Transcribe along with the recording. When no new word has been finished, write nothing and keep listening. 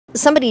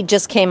Somebody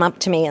just came up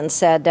to me and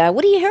said,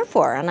 what are you here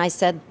for? And I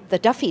said, the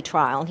Duffy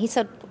trial. And he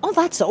said, oh,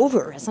 that's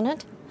over, isn't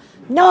it?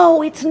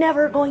 No, it's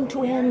never going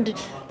to end.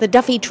 The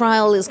Duffy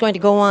trial is going to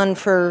go on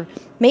for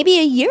maybe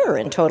a year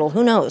in total.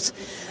 Who knows?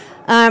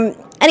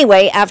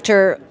 Anyway,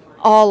 after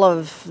all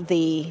of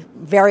the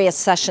various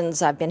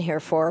sessions I've been here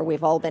for,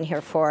 we've all been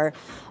here for,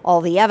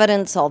 all the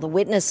evidence, all the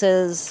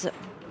witnesses,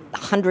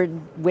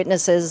 100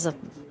 witnesses,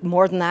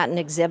 more than that in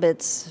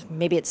exhibits,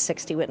 maybe it's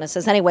 60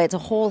 witnesses. Anyway, it's a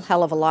whole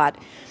hell of a lot.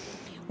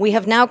 We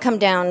have now come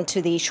down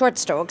to the short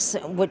strokes,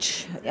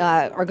 which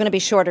are going to be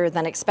shorter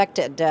than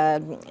expected.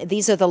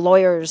 These are the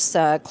lawyers'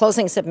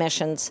 closing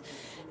submissions,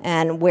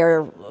 and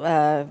where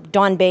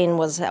Donald Bayne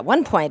was at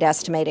one point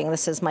estimating,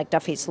 this is Mike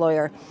Duffy's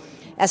lawyer,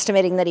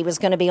 estimating that he was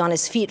going to be on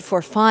his feet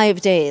for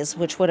 5 days,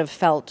 which would have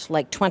felt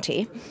like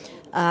 20.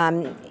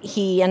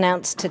 He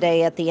announced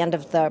today at the end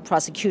of the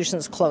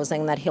prosecution's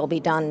closing that he'll be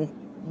done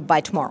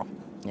by tomorrow.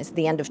 It's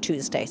the end of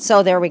Tuesday.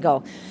 So there we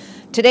go.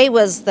 Today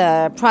was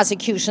the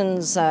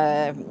prosecution's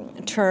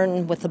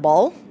turn with the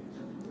ball,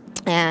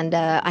 and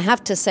I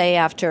have to say,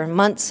 after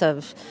months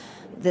of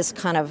this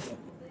kind of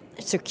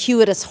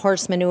circuitous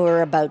horse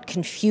manure about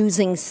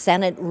confusing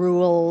Senate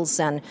rules,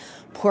 and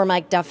poor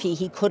Mike Duffy,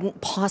 he couldn't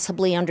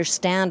possibly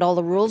understand all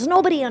the rules.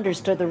 Nobody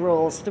understood the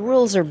rules. The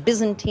rules are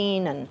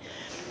Byzantine and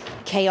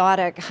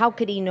chaotic. How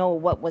could he know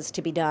what was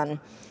to be done?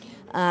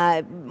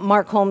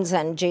 Mark Holmes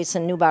and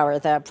Jason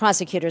Neubauer, the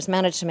prosecutors,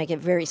 managed to make it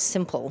very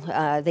simple.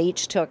 They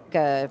each took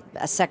a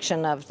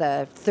section of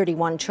the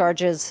 31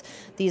 charges.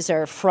 These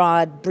are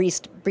fraud,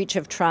 breach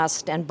of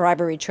trust, and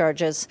bribery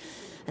charges.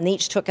 And they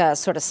each took a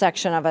sort of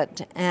section of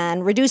it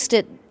and reduced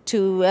it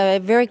to a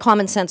very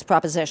common sense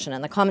proposition.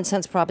 And the common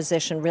sense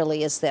proposition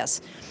really is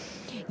this.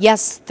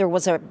 Yes, there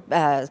was a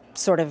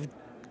sort of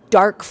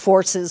dark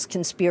forces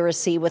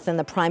conspiracy within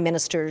the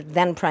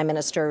then Prime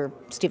Minister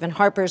Stephen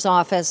Harper's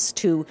office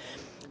to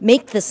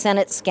make the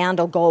Senate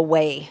scandal go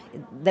away.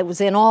 That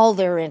was in all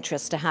their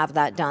interest to have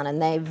that done,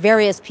 and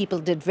various people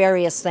did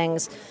various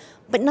things,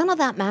 but none of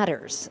that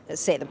matters,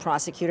 say the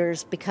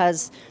prosecutors,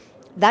 because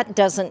that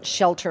doesn't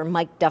shelter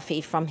Mike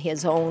Duffy from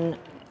his own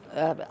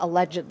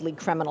allegedly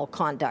criminal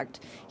conduct.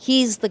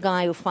 He's the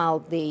guy who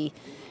filed the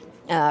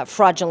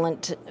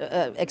fraudulent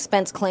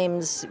expense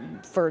claims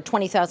for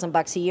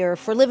 $20,000 a year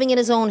for living in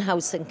his own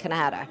house in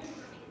Canada.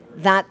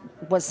 That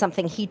was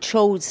something he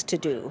chose to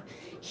do.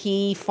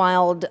 He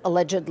filed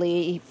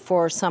allegedly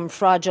for some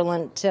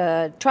fraudulent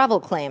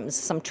travel claims,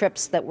 some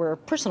trips that were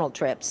personal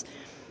trips.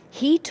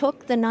 He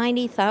took the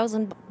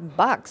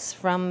 $90,000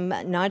 from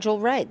Nigel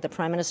Wright, the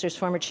Prime Minister's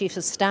former Chief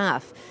of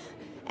Staff.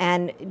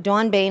 And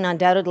Donald Bayne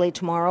undoubtedly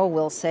tomorrow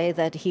will say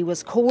that he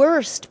was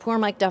coerced. Poor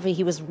Mike Duffy,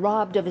 he was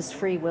robbed of his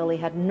free will. He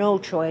had no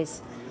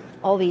choice.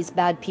 All these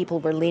bad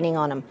people were leaning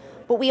on him.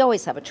 But we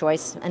always have a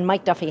choice, and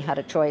Mike Duffy had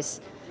a choice,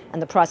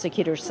 and the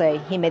prosecutors say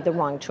he made the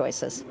wrong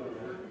choices.